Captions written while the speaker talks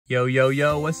Yo, yo,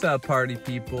 yo, what's up, party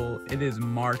people? It is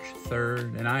March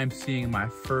 3rd, and I am seeing my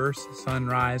first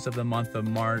sunrise of the month of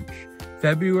March.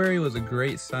 February was a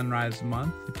great sunrise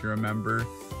month. If you remember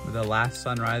the last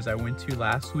sunrise I went to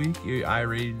last week, I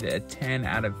rated it a 10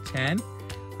 out of 10.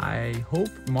 I hope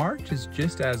March is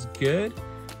just as good.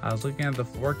 I was looking at the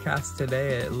forecast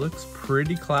today. It looks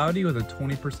pretty cloudy with a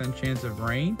 20% chance of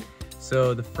rain.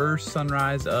 So the first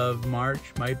sunrise of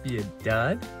March might be a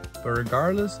dud, but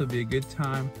regardless, it'll be a good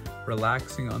time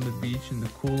relaxing on the beach in the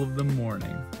cool of the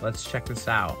morning. Let's check this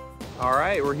out. All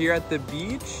right, we're here at the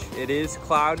beach. It is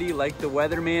cloudy like the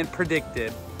weatherman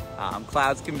predicted.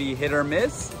 Clouds can be hit or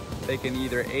miss. They can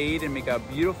either aid and make a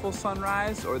beautiful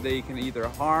sunrise, or they can either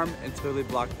harm and totally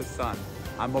block the sun.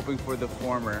 I'm hoping for the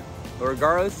former. But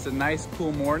regardless, it's a nice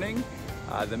cool morning.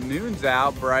 The moon's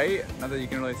out bright. Not that you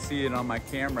can really see it on my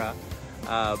camera.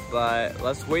 But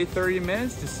let's wait 30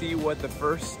 minutes to see what the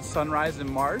first sunrise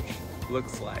in March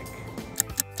looks like.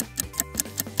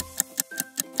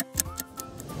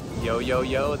 Yo, yo,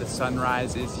 yo, the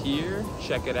sunrise is here.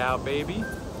 Check it out, baby.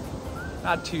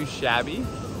 Not too shabby.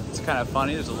 It's kind of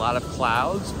funny, there's a lot of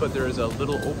clouds, but there's a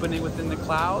little opening within the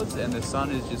clouds and the sun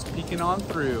is just peeking on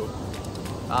through.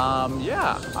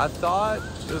 Yeah, I thought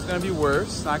it was gonna be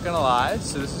worse, not gonna lie.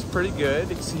 So this is pretty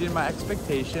good, exceeded my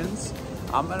expectations.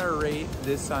 I'm gonna rate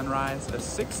this sunrise a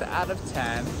 6 out of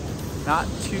 10. Not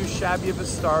too shabby of a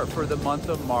start for the month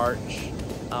of March.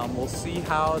 We'll see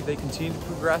how they continue to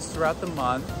progress throughout the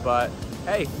month, but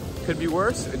hey, could be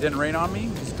worse. It didn't rain on me,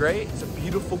 which is great. It's a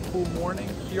beautiful, cool morning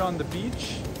here on the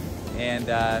beach, and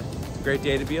it's a great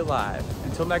day to be alive.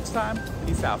 Until next time,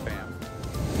 peace out, fam.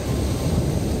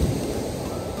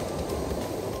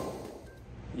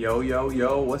 Yo, yo,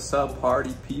 yo, what's up,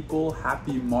 party people?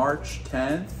 Happy March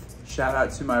 10th. Shout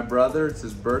out to my brother, it's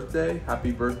his birthday.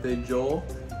 Happy birthday, Joel.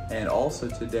 And also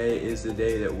today is the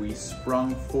day that we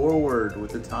sprung forward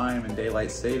with the time in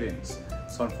daylight savings.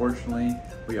 So unfortunately,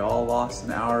 we all lost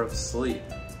an hour of sleep.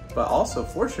 But also,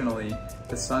 fortunately,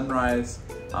 the sunrise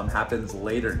happens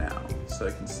later now, so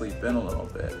I can sleep in a little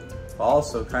bit. But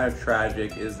also, kind of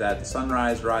tragic is that the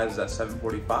sunrise rises at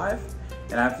 7:45,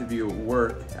 and I have to be at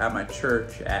work at my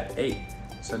church at 8.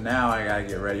 So now I gotta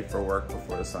get ready for work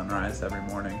before the sunrise every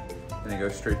morning, and then go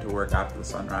straight to work after the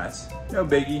sunrise. No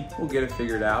biggie, we'll get it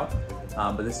figured out.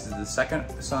 But this is the second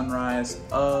sunrise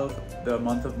of the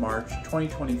month of March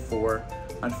 2024.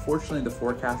 Unfortunately, the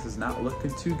forecast is not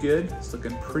looking too good. It's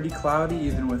looking pretty cloudy,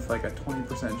 even with like a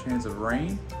 20% chance of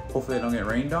rain. Hopefully I don't get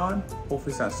rained on.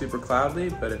 Hopefully it's not super cloudy,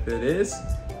 but if it is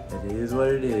what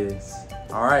it is.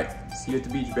 All right, see you at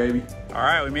the beach, baby. All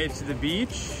right, we made it to the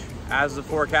beach. As the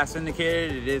forecast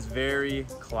indicated, it is very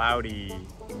cloudy.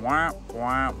 Wah,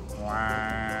 wah,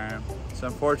 wah. So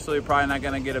unfortunately, probably not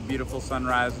gonna get a beautiful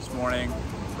sunrise this morning.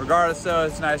 Regardless though,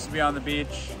 it's nice to be on the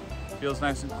beach. Feels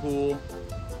nice and cool.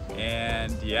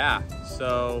 And yeah,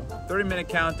 so 30-minute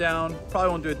countdown. Probably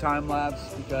won't do a time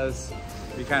lapse because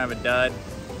it'll be kind of a dud,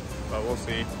 but we'll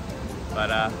see. But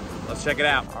let's check it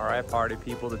out. All right, party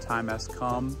people, the time has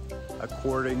come.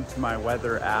 According to my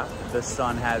weather app, the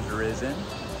sun has risen.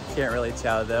 Can't really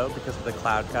tell though because of the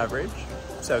cloud coverage.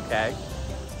 It's okay.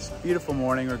 It's a beautiful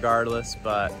morning regardless,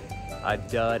 but a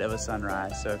dud of a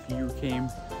sunrise. So if you came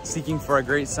seeking for a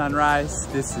great sunrise,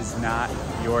 this is not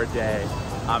your day.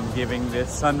 I'm giving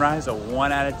this sunrise a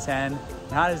 1 out of 10,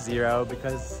 not a 0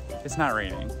 because it's not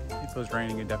raining. If it was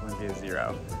raining, it'd definitely be a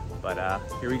 0. But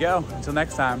here we go. Until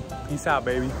next time, peace out,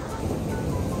 baby.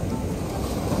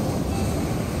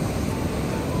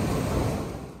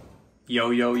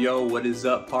 Yo, yo, yo, what is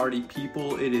up, party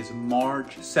people? It is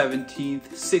March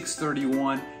 17th,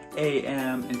 6:31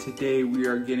 a.m. and today we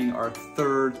are getting our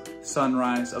third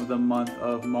sunrise of the month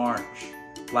of March.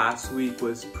 Last week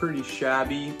was pretty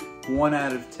shabby, 1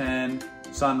 out of 10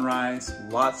 sunrise,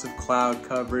 lots of cloud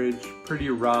coverage, pretty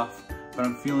rough, but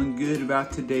I'm feeling good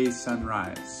about today's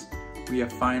sunrise. We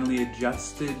have finally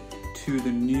adjusted to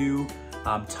the new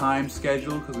time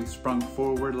schedule because we sprung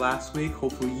forward last week.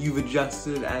 Hopefully you've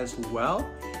adjusted as well.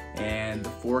 And the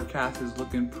forecast is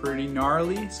looking pretty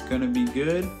gnarly. It's gonna be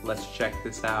good. Let's check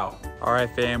this out. All right,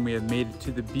 fam, we have made it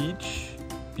to the beach.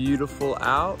 Beautiful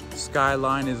out.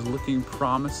 Skyline is looking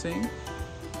promising.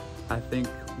 I think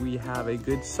we have a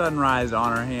good sunrise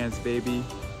on our hands, baby.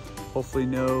 Hopefully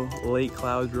no late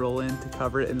clouds roll in to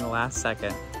cover it in the last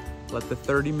second. Let the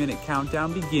 30-minute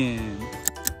countdown begin.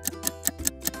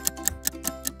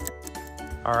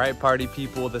 All right, party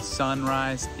people, the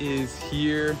sunrise is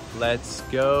here. Let's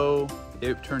go.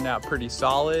 It turned out pretty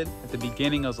solid. At the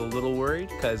beginning, I was a little worried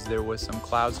because there was some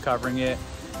clouds covering it,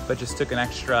 but just took an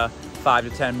extra 5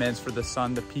 to 10 minutes for the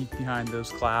sun to peek behind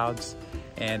those clouds.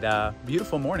 And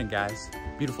beautiful morning, guys.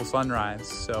 Beautiful sunrise.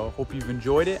 So hope you've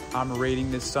enjoyed it. I'm rating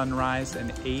this sunrise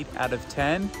an 8 out of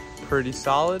 10. Pretty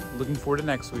solid. Looking forward to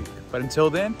next week. But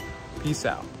until then, peace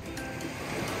out.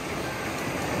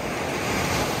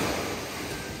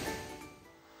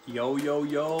 Yo, yo,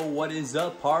 yo, what is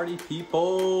up, party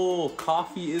people?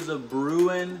 Coffee is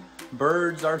a-brewing,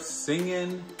 birds are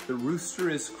singing, the rooster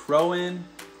is crowing.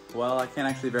 Well, I can't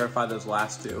actually verify those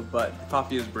last two, but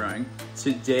coffee is brewing.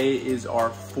 Today is our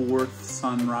 4th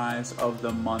sunrise of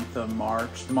the month of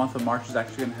March. The month of March is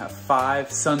actually gonna have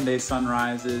 5 Sunday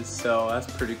sunrises, so that's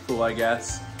pretty cool, I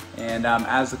guess. And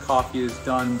as the coffee is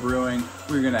done brewing,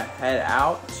 we're gonna head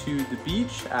out to the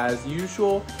beach as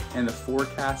usual. And the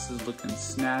forecast is looking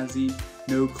snazzy,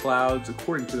 no clouds.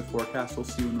 According to the forecast, we'll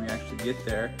see when we actually get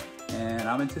there. And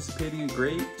I'm anticipating a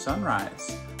great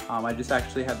sunrise. I just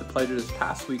actually had the pleasure this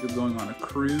past week of going on a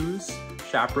cruise,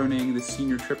 chaperoning the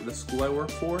senior trip of the school I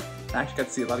work for. And I actually got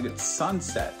to see a lot of good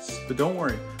sunsets. But don't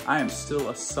worry, I am still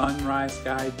a sunrise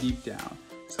guy deep down.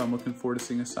 So I'm looking forward to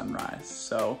seeing a sunrise.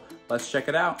 So let's check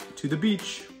it out. To the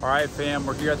beach. All right, fam,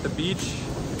 we're here at the beach.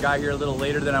 I got here a little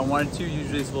later than I wanted to.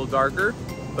 Usually it's a little darker,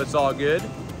 but it's all good.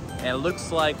 And it looks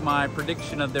like my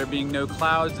prediction of there being no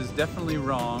clouds is definitely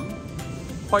wrong.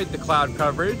 Quite the cloud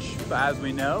coverage, but as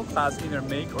we know, clouds can either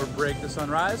make or break the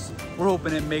sunrise. We're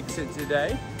hoping it makes it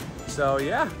today. So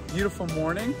yeah, beautiful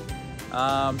morning. It's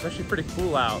actually pretty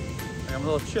cool out. Like, I'm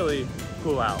a little chilly,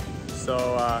 cool out.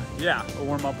 So yeah, we'll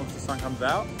warm up once the sun comes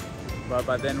out. But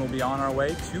by then we'll be on our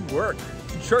way to work,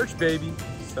 to church, baby.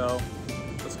 So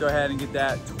let's go ahead and get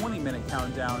that 20-minute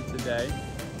countdown today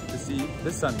to see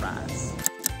the sunrise.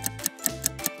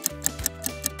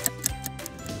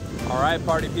 All right,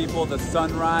 party people, the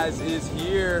sunrise is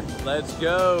here. Let's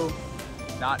go.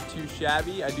 Not too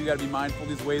shabby. I do gotta be mindful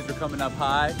these waves are coming up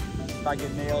high. If I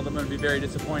get nailed, I'm gonna be very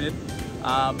disappointed.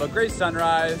 But great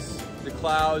sunrise. The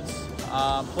clouds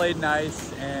played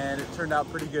nice and it turned out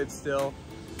pretty good still.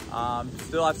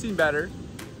 Still, I've seen better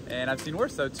and I've seen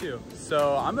worse though too.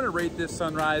 So I'm gonna rate this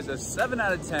sunrise a 7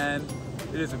 out of 10.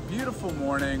 It is a beautiful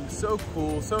morning, so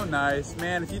cool, so nice.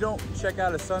 Man, if you don't check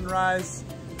out a sunrise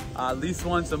at least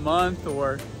once a month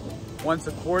or once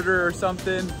a quarter or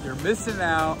something, you're missing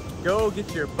out. Go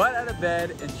get your butt out of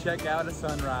bed and check out a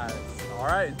sunrise. All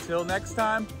right, until next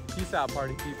time, peace out,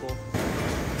 party people.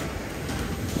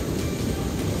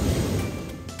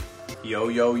 Yo,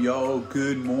 yo, yo,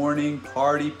 good morning,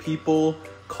 party people.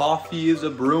 Coffee is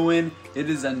a-brewing. It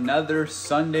is another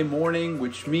Sunday morning,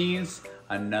 which means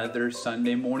another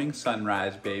Sunday morning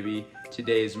sunrise, baby.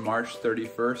 Today is March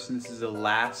 31st, and this is the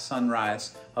last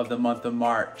sunrise of the month of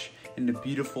March. And the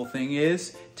beautiful thing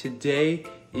is, today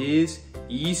is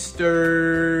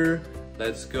Easter.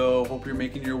 Let's go. Hope you're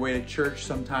making your way to church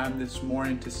sometime this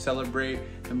morning to celebrate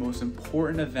the most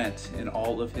important event in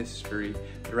all of history,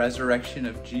 the resurrection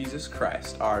of Jesus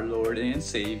Christ, our Lord and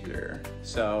Savior.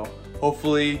 So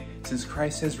hopefully, since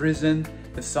Christ has risen,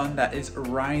 the sun that is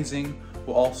rising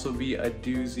will also be a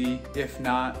doozy. If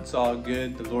not, it's all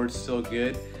good. The Lord's still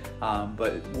good.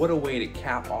 But what a way to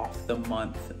cap off the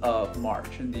month of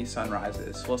March and these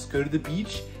sunrises. So let's go to the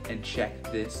beach and check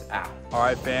this out. All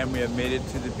right, fam, we have made it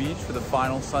to the beach for the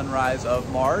final sunrise of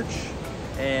March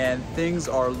and things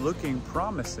are looking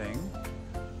promising.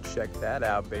 Check that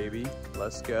out, baby.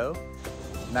 Let's go.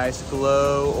 Nice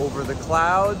glow over the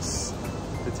clouds.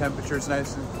 The temperature's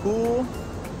nice and cool.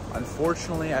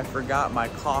 Unfortunately, I forgot my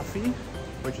coffee,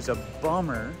 which is a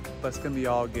bummer, but it's gonna be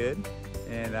all good.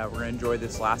 And we're gonna enjoy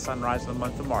this last sunrise of the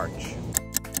month of March.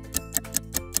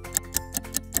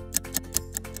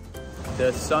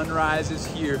 The sunrise is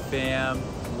here, fam.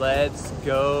 Let's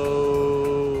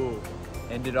go.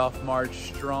 Ended off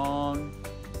March strong.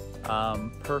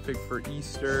 Perfect for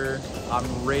Easter.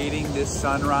 I'm rating this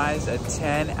sunrise a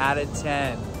 10 out of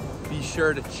 10. Be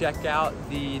sure to check out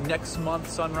the next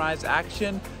month's sunrise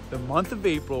action, the month of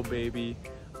April, baby.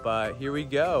 But here we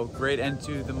go. Great end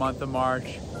to the month of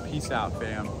March. Peace out,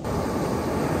 fam.